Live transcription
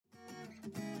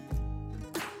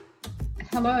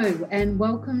Hello and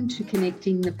welcome to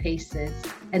Connecting the Pieces,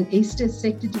 an Easter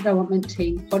Sector Development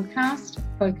Team podcast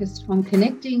focused on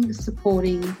connecting,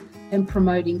 supporting and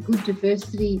promoting good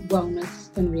diversity,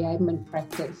 wellness and reablement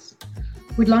practice.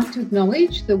 We'd like to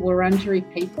acknowledge the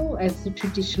Wurundjeri people as the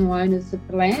traditional owners of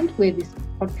the land where this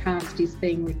podcast is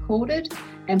being recorded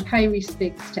and pay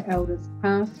respects to elders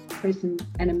past, present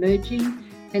and emerging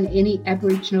and any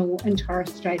Aboriginal and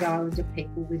Torres Strait Islander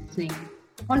people listening.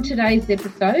 On today's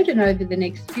episode and over the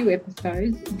next few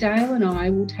episodes, Dale and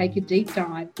I will take a deep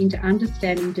dive into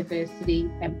understanding diversity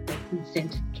and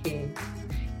person-centred care.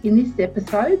 In this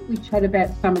episode, we chat about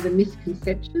some of the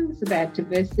misconceptions about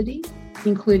diversity,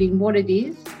 including what it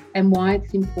is and why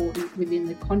it's important within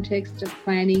the context of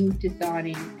planning,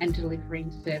 designing and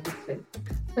delivering services.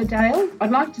 So Dale,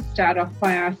 I'd like to start off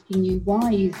by asking you,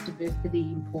 why is diversity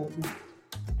important?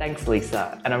 Thanks,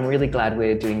 Lisa. And I'm really glad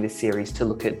we're doing this series to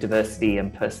look at diversity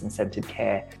and person-centred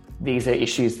care. These are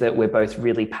issues that we're both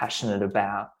really passionate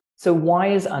about. So why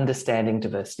is understanding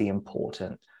diversity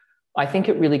important? I think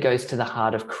it really goes to the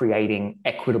heart of creating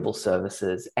equitable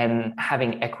services and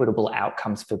having equitable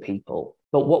outcomes for people.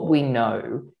 But what we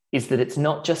know is that it's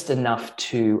not just enough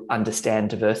to understand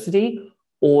diversity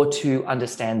or to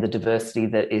understand the diversity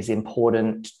that is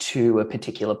important to a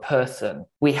particular person.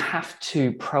 We have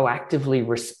to proactively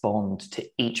respond to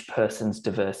each person's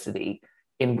diversity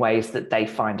in ways that they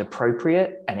find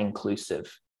appropriate and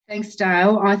inclusive. Thanks,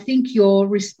 Dale. I think your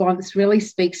response really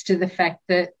speaks to the fact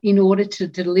that in order to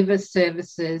deliver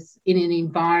services in an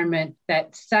environment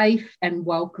that's safe and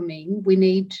welcoming, we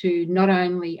need to not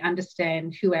only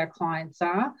understand who our clients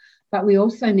are, but we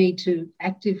also need to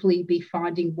actively be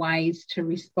finding ways to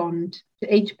respond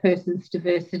to each person's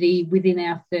diversity within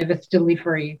our service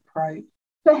delivery approach.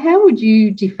 So how would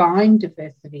you define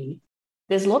diversity?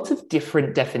 There's lots of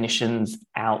different definitions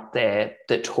out there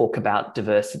that talk about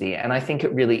diversity, and I think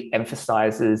it really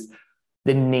emphasizes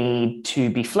the need to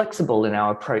be flexible in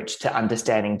our approach to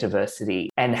understanding diversity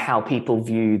and how people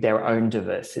view their own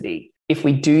diversity. If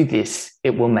we do this,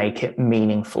 it will make it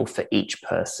meaningful for each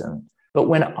person. But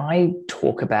when I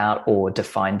talk about or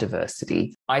define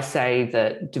diversity, I say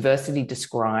that diversity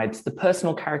describes the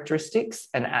personal characteristics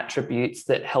and attributes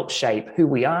that help shape who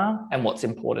we are and what's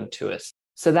important to us.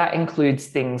 So that includes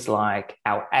things like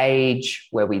our age,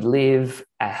 where we live,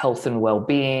 our health and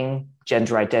well-being,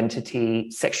 gender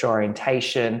identity, sexual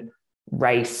orientation,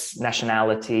 race,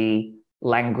 nationality,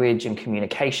 language and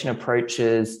communication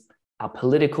approaches, our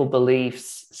political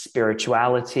beliefs,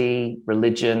 spirituality,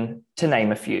 religion, to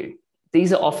name a few.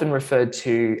 These are often referred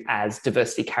to as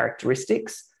diversity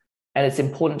characteristics, and it's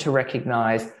important to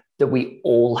recognize that we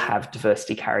all have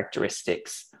diversity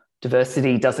characteristics.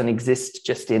 Diversity doesn't exist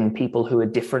just in people who are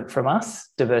different from us.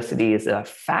 Diversity is a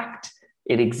fact.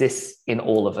 It exists in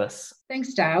all of us.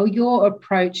 Thanks, Dale. Your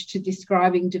approach to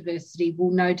describing diversity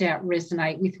will no doubt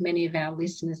resonate with many of our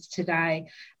listeners today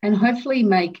and hopefully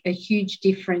make a huge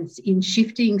difference in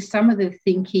shifting some of the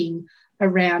thinking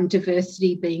around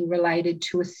diversity being related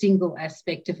to a single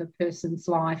aspect of a person's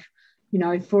life,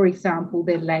 for example,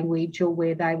 their language or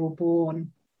where they were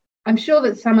born. I'm sure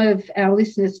that some of our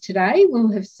listeners today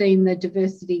will have seen the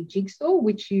diversity jigsaw,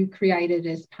 which you created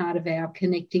as part of our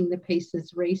Connecting the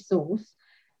Pieces resource.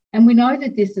 And we know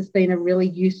that this has been a really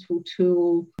useful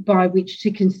tool by which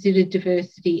to consider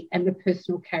diversity and the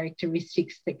personal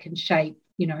characteristics that can shape,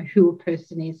 who a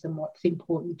person is and what's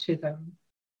important to them.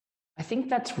 I think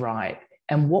that's right.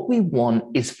 And what we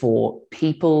want is for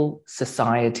people,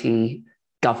 society,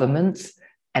 governments,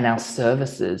 and our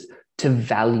services to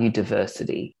value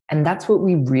diversity. And that's what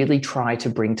we really try to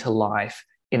bring to life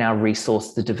in our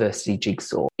resource, the Diversity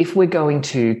Jigsaw. If we're going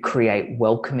to create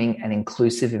welcoming and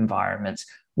inclusive environments,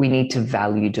 we need to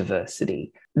value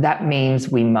diversity. That means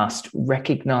we must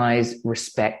recognize,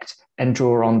 respect, and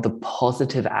draw on the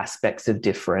positive aspects of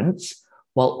difference,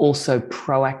 while also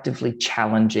proactively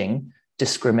challenging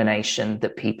discrimination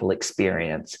that people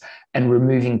experience and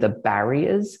removing the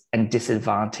barriers and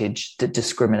disadvantage that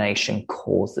discrimination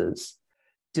causes.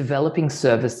 Developing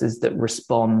services that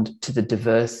respond to the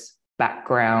diverse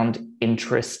background,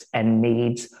 interest, and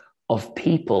needs of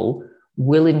people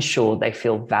will ensure they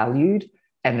feel valued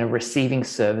and are receiving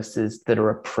services that are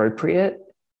appropriate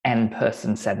and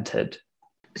person-centered.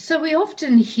 So we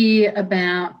often hear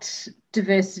about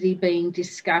diversity being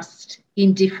discussed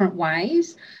in different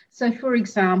ways. So, for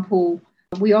example,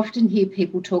 we often hear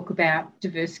people talk about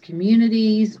diverse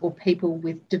communities or people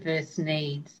with diverse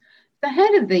needs. So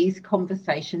how do these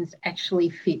conversations actually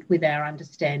fit with our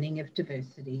understanding of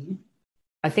diversity?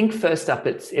 I think first up,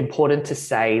 it's important to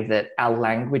say that our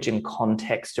language and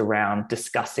context around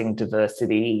discussing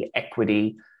diversity,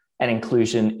 equity, and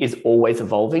inclusion is always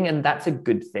evolving, and that's a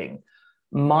good thing.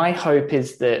 My hope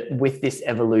is that with this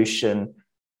evolution,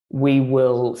 we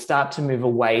will start to move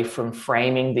away from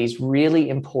framing these really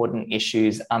important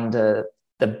issues under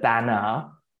the banner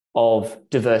of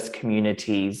diverse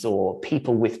communities or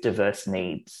people with diverse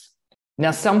needs.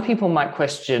 Now, some people might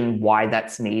question why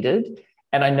that's needed.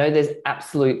 And I know there's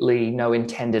absolutely no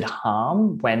intended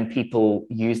harm when people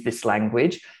use this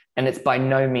language, and it's by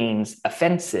no means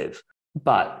offensive.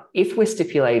 But if we're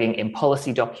stipulating in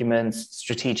policy documents,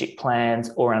 strategic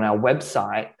plans, or on our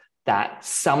website that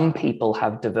some people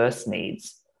have diverse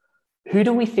needs, who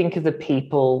do we think are the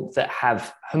people that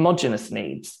have homogenous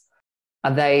needs?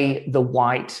 Are they the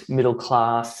white, middle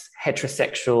class,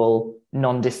 heterosexual,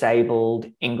 non-disabled,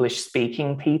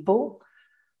 English-speaking people?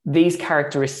 These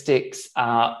characteristics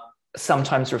are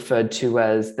sometimes referred to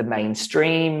as the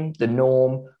mainstream, the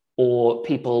norm, or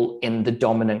people in the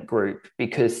dominant group,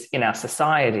 because in our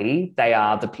society, they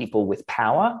are the people with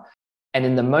power. And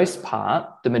in the most part,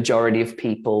 the majority of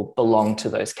people belong to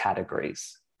those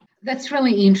categories. That's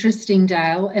really interesting,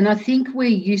 Dale. And I think we're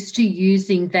used to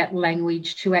using that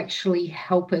language to actually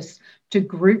help us to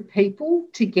group people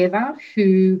together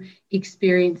who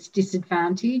experience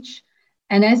disadvantage.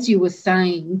 And as you were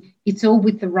saying, it's all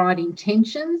with the right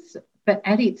intentions, but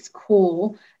at its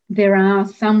core, there are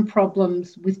some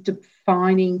problems with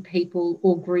defining people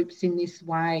or groups in this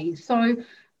way. So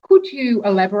could you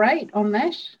elaborate on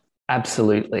that?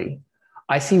 Absolutely.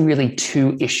 I see really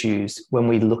two issues when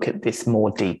we look at this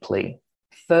more deeply.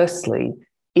 Firstly,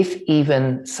 if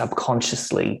even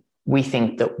subconsciously we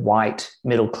think that white,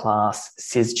 middle class,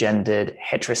 cisgendered,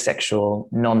 heterosexual,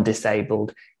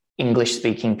 non-disabled,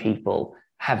 English-speaking people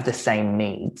have the same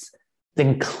needs,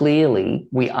 then clearly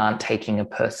we aren't taking a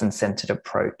person-centered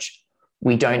approach.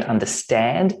 We don't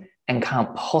understand and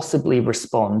can't possibly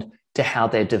respond to how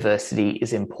their diversity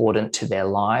is important to their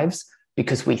lives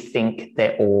because we think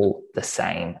they're all the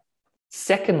same.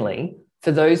 Secondly,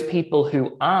 for those people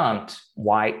who aren't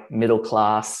white, middle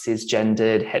class,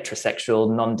 cisgendered,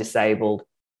 heterosexual, non-disabled,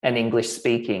 and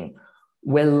English-speaking,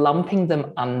 we're lumping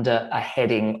them under a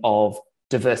heading of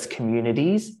diverse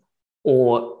communities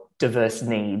or diverse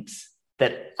needs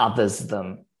that others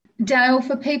them. Dale,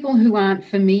 for people who aren't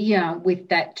familiar with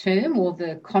that term or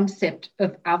the concept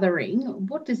of othering,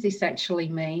 what does this actually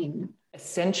mean?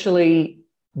 Essentially,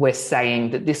 we're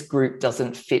saying that this group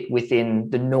doesn't fit within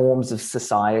the norms of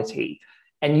society.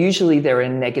 And usually there are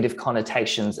negative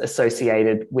connotations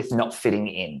associated with not fitting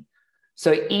in.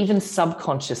 So even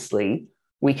subconsciously,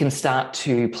 we can start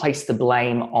to place the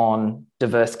blame on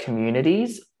diverse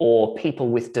communities or people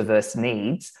with diverse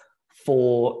needs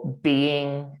for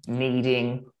being,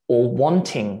 needing, or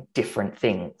wanting different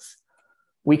things.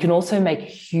 We can also make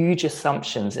huge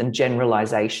assumptions and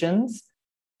generalizations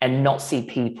and not see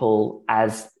people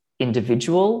as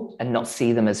individual and not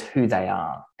see them as who they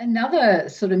are. Another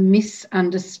sort of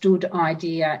misunderstood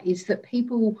idea is that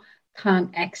people can't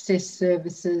access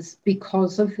services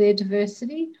because of their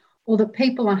diversity, or that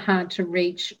people are hard to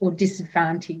reach or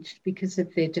disadvantaged because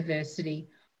of their diversity.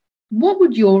 What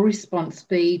would your response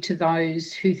be to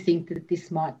those who think that this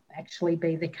might actually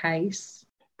be the case?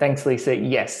 Thanks, Lisa.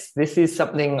 Yes, this is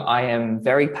something I am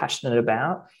very passionate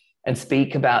about and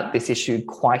speak about this issue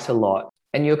quite a lot.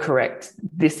 And you're correct.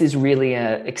 This is really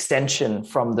an extension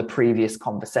from the previous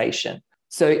conversation.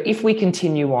 So if we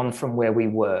continue on from where we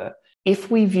were,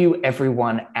 if we view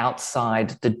everyone outside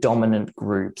the dominant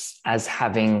groups as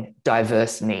having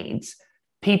diverse needs,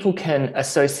 people can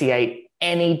associate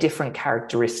any different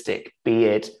characteristic, be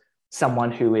it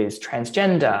someone who is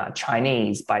transgender,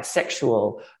 Chinese,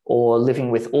 bisexual, or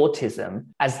living with autism,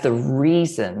 as the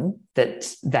reason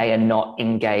that they are not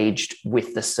engaged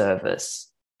with the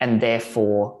service. And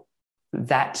therefore,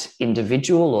 that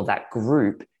individual or that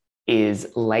group is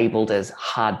labeled as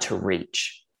hard to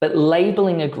reach. But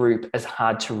labeling a group as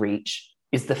hard to reach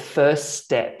is the first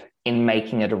step in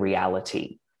making it a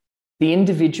reality. The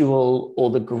individual or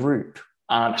the group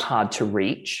aren't hard to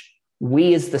reach.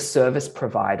 We as the service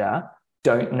provider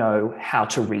don't know how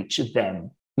to reach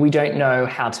them. We don't know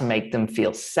how to make them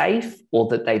feel safe or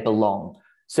that they belong.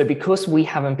 So because we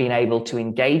haven't been able to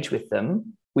engage with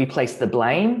them, we place the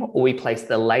blame or we place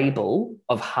the label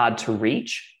of hard to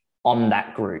reach on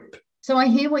that group. So I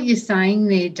hear what you're saying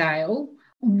there, Dale.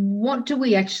 What do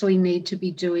we actually need to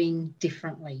be doing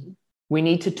differently? We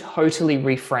need to totally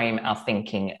reframe our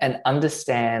thinking and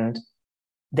understand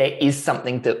there is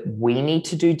something that we need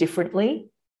to do differently.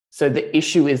 So the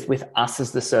issue is with us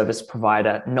as the service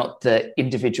provider, not the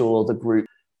individual or the group.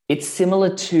 It's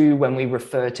similar to when we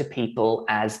refer to people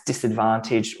as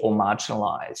disadvantaged or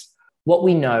marginalized. What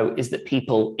we know is that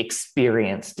people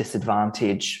experience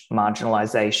disadvantage,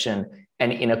 marginalization,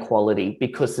 and inequality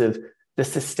because of the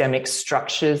systemic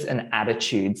structures and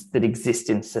attitudes that exist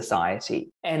in society.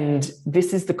 And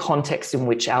this is the context in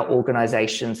which our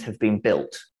organizations have been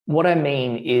built. What I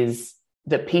mean is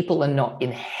that people are not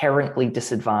inherently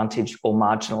disadvantaged or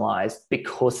marginalized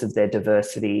because of their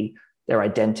diversity, their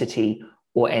identity,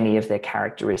 or any of their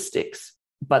characteristics.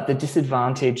 But the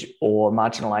disadvantage or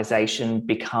marginalization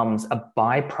becomes a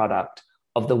byproduct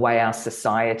of the way our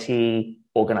society,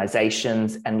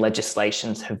 organizations, and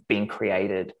legislations have been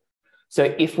created.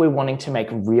 So if we're wanting to make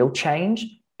real change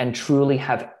and truly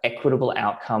have equitable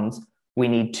outcomes, we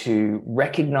need to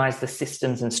recognize the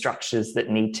systems and structures that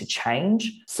need to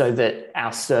change so that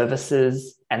our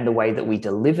services and the way that we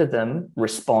deliver them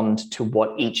respond to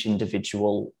what each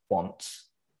individual wants.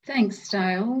 Thanks,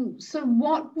 Dale. So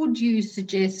what would you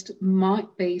suggest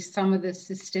might be some of the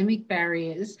systemic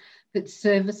barriers that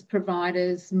service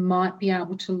providers might be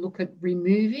able to look at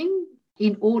removing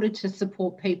in order to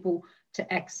support people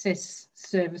to access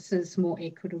services more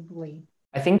equitably?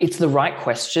 I think it's the right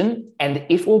question. And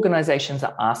if organizations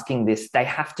are asking this, they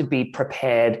have to be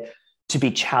prepared to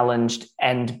be challenged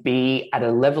and be at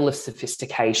a level of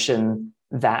sophistication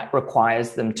that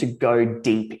requires them to go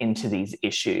deep into these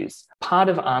issues. Part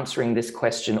of answering this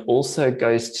question also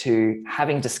goes to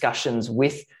having discussions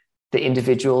with the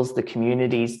individuals, the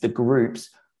communities, the groups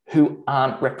who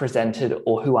aren't represented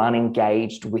or who aren't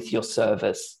engaged with your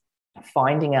service,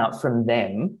 finding out from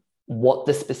them what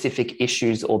the specific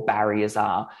issues or barriers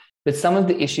are. But some of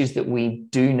the issues that we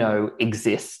do know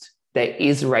exist. There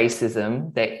is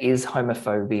racism, there is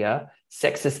homophobia,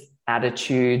 sexist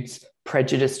attitudes,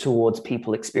 prejudice towards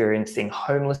people experiencing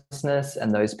homelessness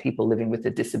and those people living with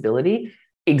a disability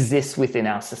exists within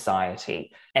our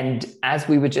society. And as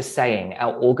we were just saying,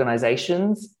 our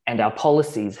organizations and our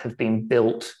policies have been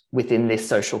built within this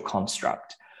social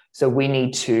construct. So we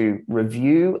need to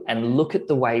review and look at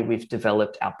the way we've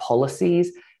developed our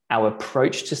policies, our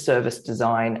approach to service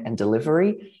design and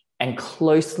delivery, and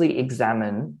closely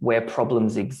examine where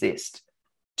problems exist.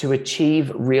 To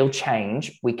achieve real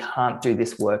change, we can't do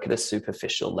this work at a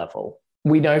superficial level.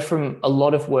 We know from a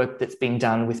lot of work that's been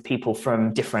done with people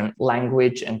from different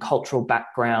language and cultural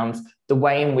backgrounds, the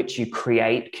way in which you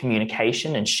create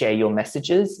communication and share your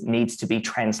messages needs to be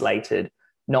translated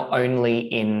not only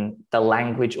in the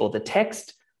language or the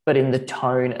text, but in the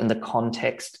tone and the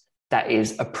context that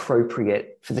is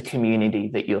appropriate for the community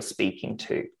that you're speaking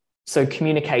to. So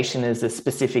communication is a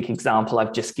specific example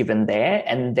I've just given there,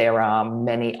 and there are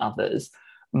many others.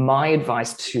 My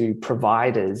advice to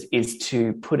providers is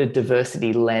to put a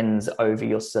diversity lens over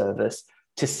your service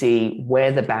to see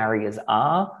where the barriers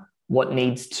are, what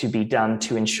needs to be done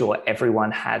to ensure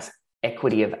everyone has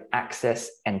equity of access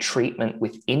and treatment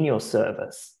within your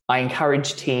service. I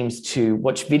encourage teams to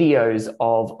watch videos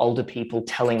of older people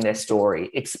telling their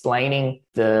story, explaining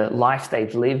the life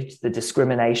they've lived, the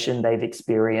discrimination they've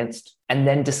experienced, and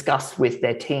then discuss with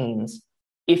their teams,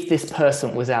 if this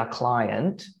person was our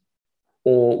client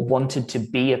or wanted to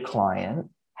be a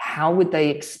client, how would they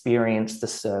experience the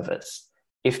service?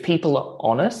 If people are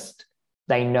honest,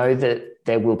 they know that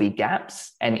there will be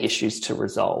gaps and issues to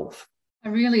resolve. I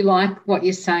really like what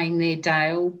you're saying there,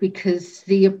 Dale, because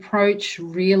the approach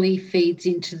really feeds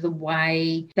into the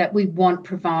way that we want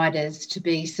providers to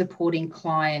be supporting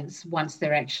clients once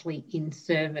they're actually in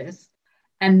service.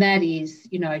 And that is,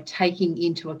 taking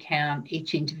into account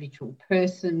each individual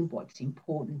person, what's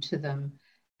important to them,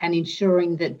 and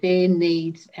ensuring that their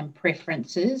needs and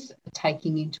preferences are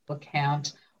taken into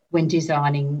account when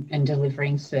designing and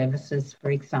delivering services, for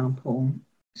example.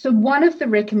 So one of the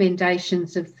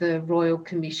recommendations of the Royal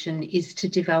Commission is to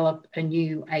develop a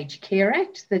new Aged Care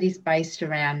Act that is based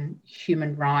around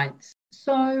human rights.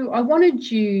 So I wanted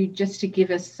you just to give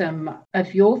us some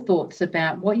of your thoughts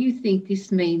about what you think this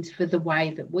means for the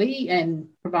way that we and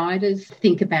providers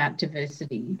think about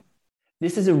diversity.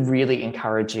 This is a really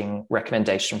encouraging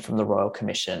recommendation from the Royal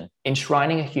Commission.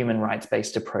 Enshrining a human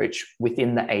rights-based approach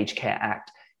within the Aged Care Act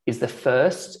is the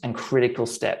first and critical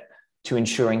step to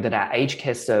ensuring that our aged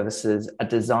care services are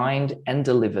designed and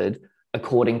delivered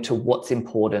according to what's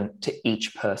important to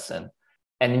each person,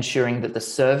 and ensuring that the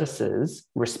services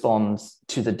respond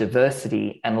to the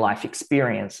diversity and life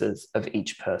experiences of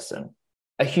each person.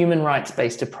 A human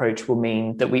rights-based approach will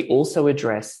mean that we also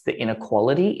address the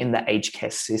inequality in the aged care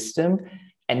system,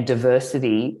 and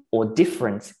diversity or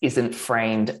difference isn't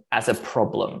framed as a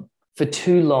problem. For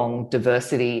too long,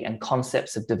 diversity and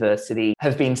concepts of diversity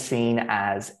have been seen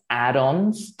as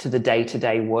add-ons to the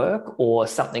day-to-day work, or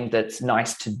something that's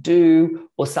nice to do,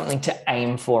 or something to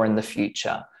aim for in the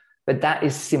future. but that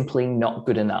is simply not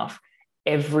good enough.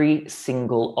 Every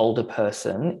single older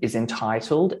person is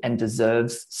entitled and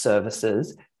deserves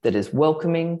services that is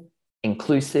welcoming,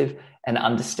 inclusive, and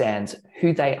understands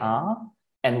who they are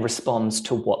and responds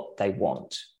to what they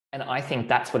want. And I think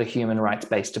that's what a human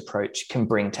rights-based approach can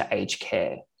bring to aged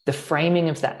care. The framing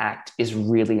of the Act is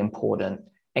really important.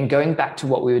 And going back to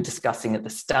what we were discussing at the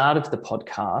start of the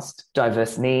podcast,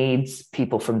 diverse needs,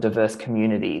 people from diverse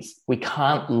communities, we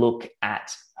can't look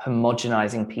at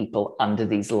homogenizing people under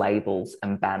these labels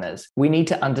and banners. We need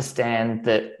to understand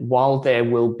that while there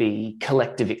will be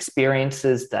collective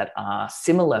experiences that are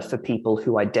similar for people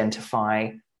who identify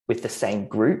with the same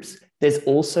groups, there's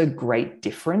also great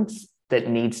difference that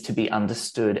needs to be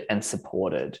understood and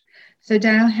supported. So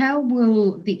Dale, how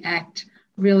will the Act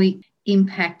really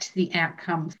impact the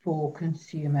outcomes for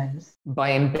consumers?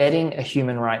 By embedding a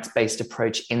human rights-based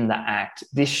approach in the Act,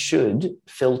 this should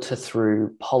filter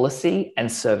through policy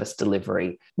and service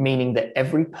delivery, meaning that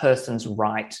every person's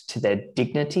right to their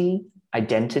dignity,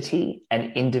 identity,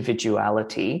 and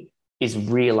individuality is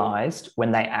realised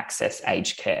when they access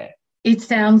aged care. It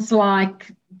sounds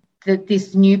like that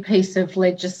this new piece of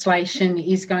legislation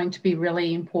is going to be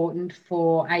really important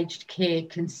for aged care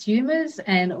consumers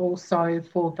and also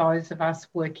for those of us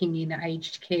working in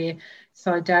aged care.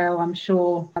 So Dale, I'm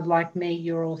sure, like me,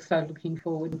 you're also looking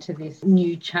forward to this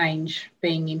new change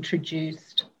being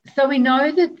introduced. So we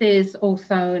know that there's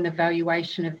also an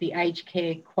evaluation of the aged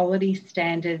care quality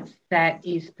standards that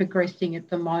is progressing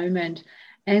at the moment.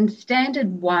 And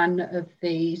standard 1 of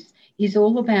these is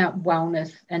all about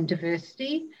wellness and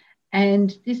diversity.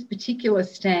 And this particular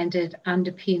standard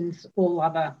underpins all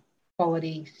other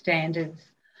quality standards.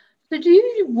 So do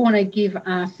you want to give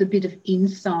us a bit of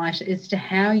insight as to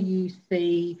how you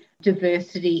see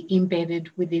diversity embedded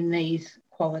within these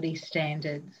quality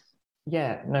standards?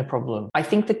 Yeah, no problem. I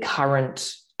think the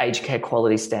current aged care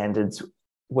quality standards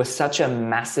were such a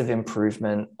massive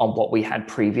improvement on what we had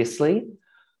previously,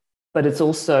 but it's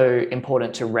also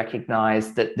important to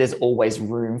recognise that there's always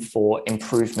room for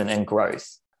improvement and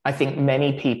growth. I think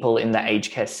many people in the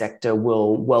aged care sector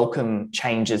will welcome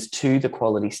changes to the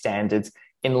quality standards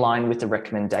in line with the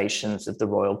recommendations of the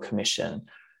Royal Commission.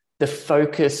 The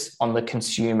focus on the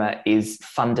consumer is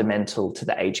fundamental to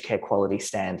the aged care quality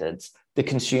standards. The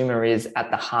consumer is at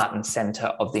the heart and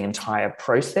centre of the entire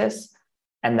process,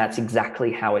 and that's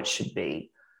exactly how it should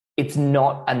be. It's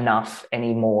not enough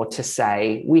anymore to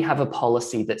say, we have a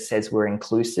policy that says we're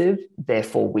inclusive,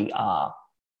 therefore we are.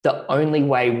 The only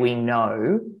way we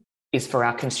know is for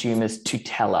our consumers to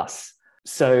tell us.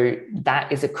 So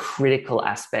that is a critical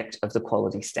aspect of the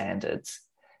quality standards.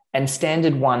 And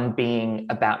standard 1 being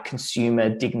about consumer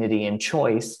dignity and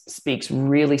choice speaks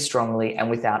really strongly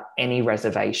and without any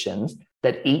reservations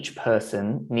that each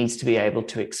person needs to be able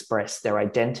to express their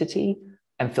identity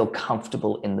and feel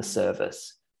comfortable in the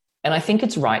service. And I think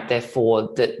it's right,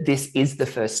 therefore, that this is the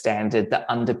first standard that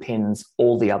underpins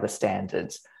all the other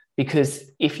standards. Because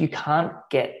if you can't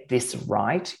get this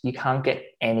right, you can't get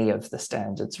any of the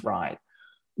standards right.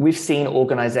 We've seen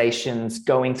organisations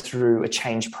going through a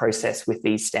change process with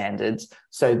these standards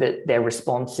so that their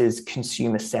response is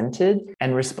consumer-centred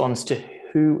and responds to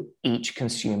who each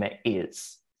consumer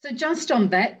is. So just on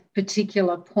that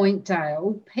particular point,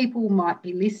 Dale, people might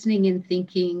be listening and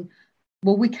thinking,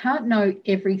 well, we can't know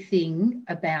everything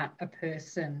about a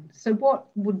person. So what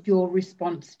would your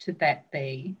response to that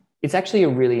be? It's actually a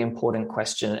really important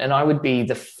question, and I would be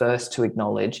the first to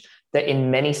acknowledge that in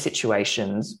many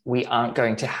situations, we aren't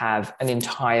going to have an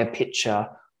entire picture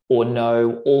or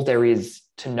know all there is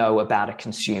to know about a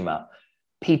consumer.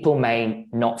 People may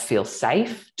not feel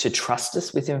safe to trust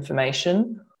us with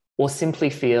information or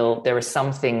simply feel there are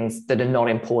some things that are not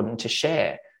important to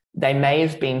share. They may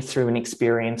have been through an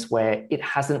experience where it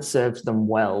hasn't served them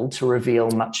well to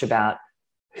reveal much about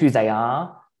who they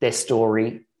are, their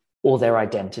story, or their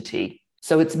identity.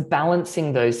 So it's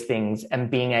balancing those things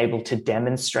and being able to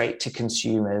demonstrate to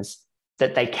consumers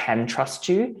that they can trust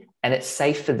you and it's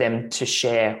safe for them to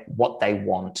share what they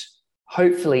want.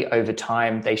 Hopefully, over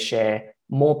time, they share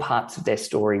more parts of their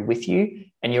story with you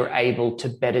and you're able to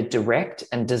better direct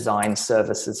and design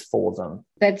services for them.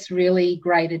 That's really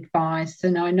great advice.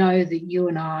 And I know that you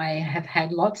and I have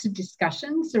had lots of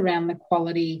discussions around the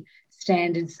quality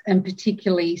standards and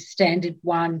particularly standard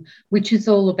 1, which is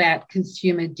all about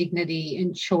consumer dignity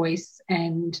and choice.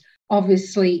 And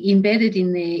obviously embedded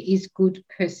in there is good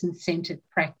person-centred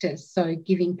practice. So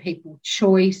giving people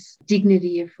choice,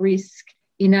 dignity of risk,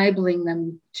 enabling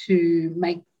them to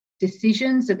make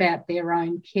decisions about their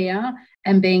own care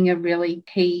and being a really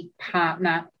key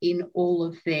partner in all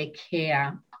of their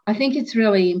care. I think it's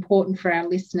really important for our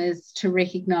listeners to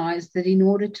recognise that in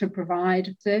order to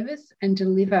provide service and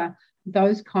deliver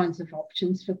those kinds of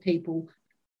options for people,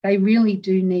 they really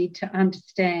do need to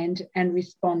understand and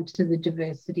respond to the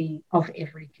diversity of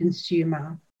every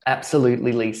consumer.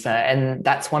 Absolutely, Lisa. And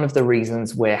that's one of the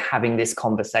reasons we're having this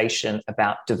conversation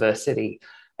about diversity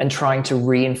and trying to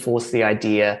reinforce the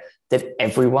idea that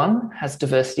everyone has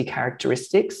diversity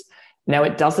characteristics. Now,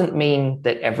 it doesn't mean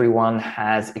that everyone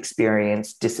has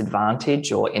experienced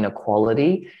disadvantage or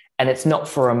inequality, and it's not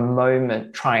for a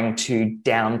moment trying to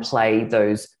downplay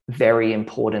those very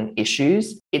important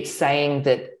issues. It's saying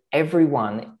that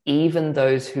everyone, even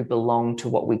those who belong to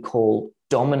what we call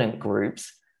dominant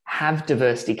groups, have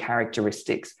diversity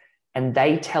characteristics, and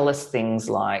they tell us things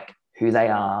like who they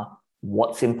are,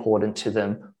 what's important to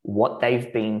them, what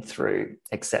they've been through,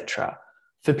 etc.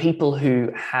 For people who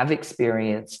have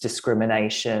experienced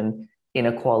discrimination,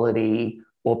 inequality,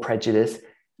 or prejudice,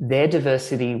 their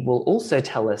diversity will also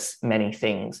tell us many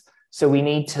things. So we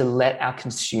need to let our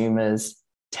consumers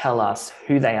tell us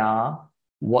who they are,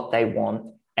 what they want,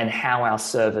 and how our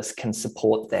service can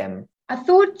support them. I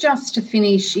thought just to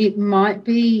finish, it might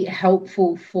be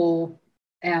helpful for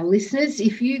our listeners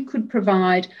if you could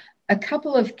provide a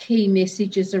couple of key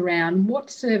messages around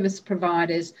what service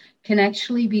providers can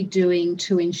actually be doing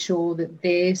to ensure that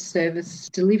their service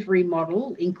delivery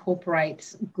model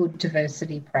incorporates good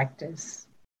diversity practice.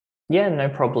 Yeah, no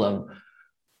problem.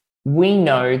 We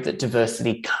know that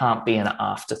diversity can't be an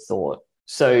afterthought.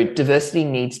 So diversity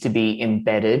needs to be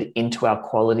embedded into our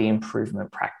quality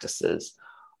improvement practices.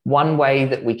 One way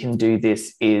that we can do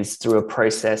this is through a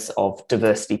process of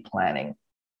diversity planning.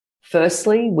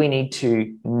 Firstly, we need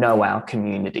to know our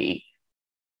community.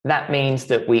 That means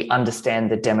that we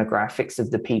understand the demographics of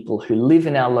the people who live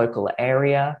in our local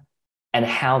area and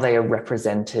how they are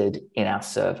represented in our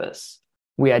service.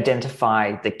 We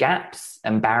identify the gaps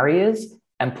and barriers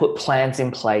and put plans in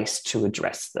place to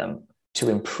address them, to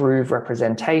improve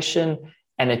representation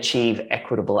and achieve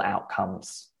equitable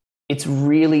outcomes. It's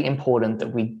really important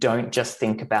that we don't just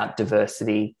think about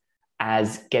diversity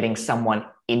as getting someone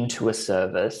into a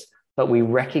service, but we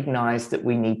recognize that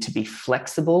we need to be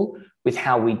flexible with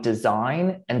how we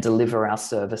design and deliver our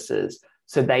services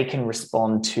so they can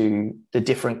respond to the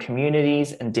different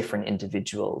communities and different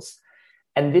individuals.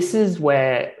 And this is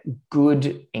where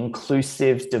good,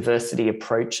 inclusive diversity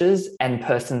approaches and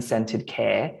person-centered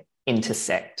care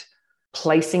intersect.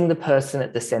 Placing the person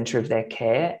at the center of their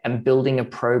care and building a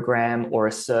program or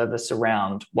a service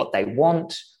around what they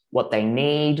want, what they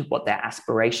need, what their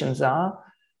aspirations are.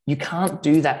 You can't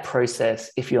do that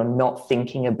process if you're not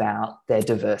thinking about their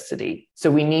diversity.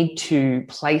 So we need to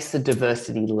place a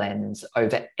diversity lens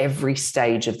over every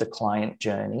stage of the client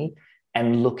journey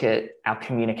and look at our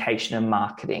communication and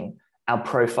marketing, our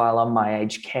profile on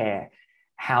MyAgeCare.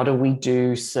 How do we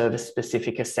do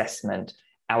service-specific assessment?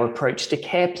 Our approach to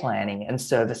care planning and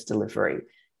service delivery.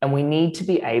 And we need to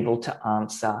be able to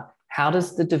answer, how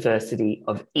does the diversity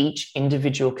of each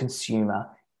individual consumer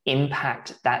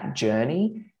impact that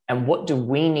journey? And what do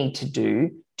we need to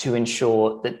do to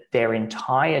ensure that their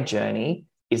entire journey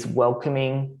is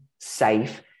welcoming,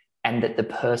 safe, and that the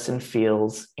person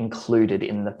feels included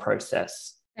in the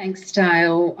process? Thanks,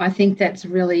 Dale. I think that's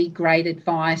really great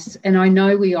advice. And I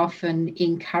know we often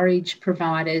encourage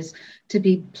providers to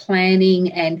be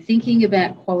planning and thinking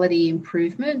about quality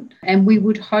improvement. And we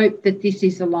would hope that this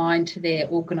is aligned to their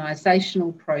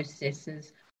organisational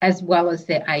processes as well as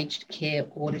their aged care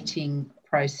auditing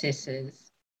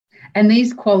processes. And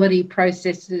these quality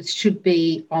processes should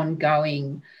be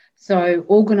ongoing. So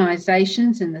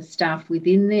organisations and the staff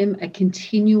within them are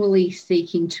continually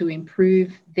seeking to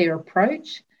improve their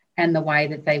approach and the way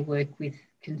that they work with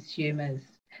consumers.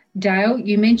 Dale,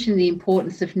 you mentioned the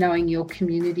importance of knowing your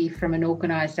community from an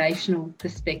organisational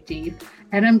perspective,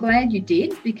 and I'm glad you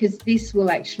did, because this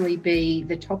will actually be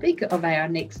the topic of our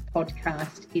next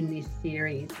podcast in this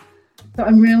series. So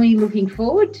I'm really looking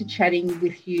forward to chatting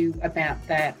with you about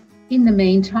that. In the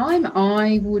meantime,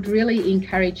 I would really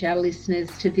encourage our listeners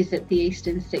to visit the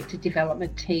Eastern Sector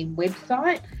Development Team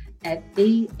website at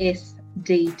esdt.com.au,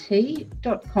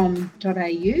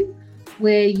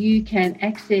 where you can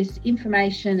access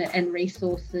information and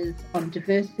resources on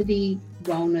diversity,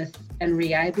 wellness and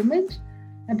re-ablement,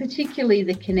 and particularly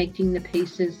the Connecting the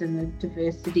Pieces and the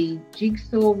Diversity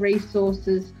Jigsaw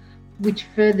resources, which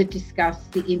further discuss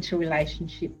the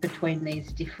interrelationship between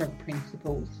these different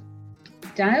principles.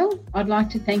 Dale, I'd like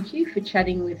to thank you for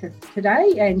chatting with us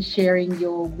today and sharing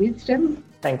your wisdom.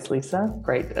 Thanks, Lisa.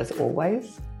 Great as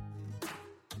always.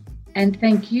 And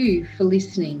thank you for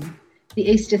listening. The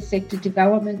Easter Sector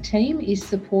Development Team is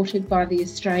supported by the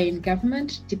Australian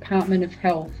Government Department of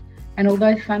Health, and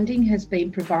although funding has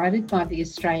been provided by the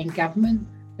Australian Government,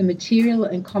 the material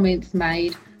and comments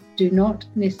made do not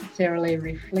necessarily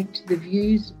reflect the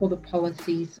views or the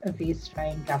policies of the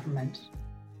Australian Government.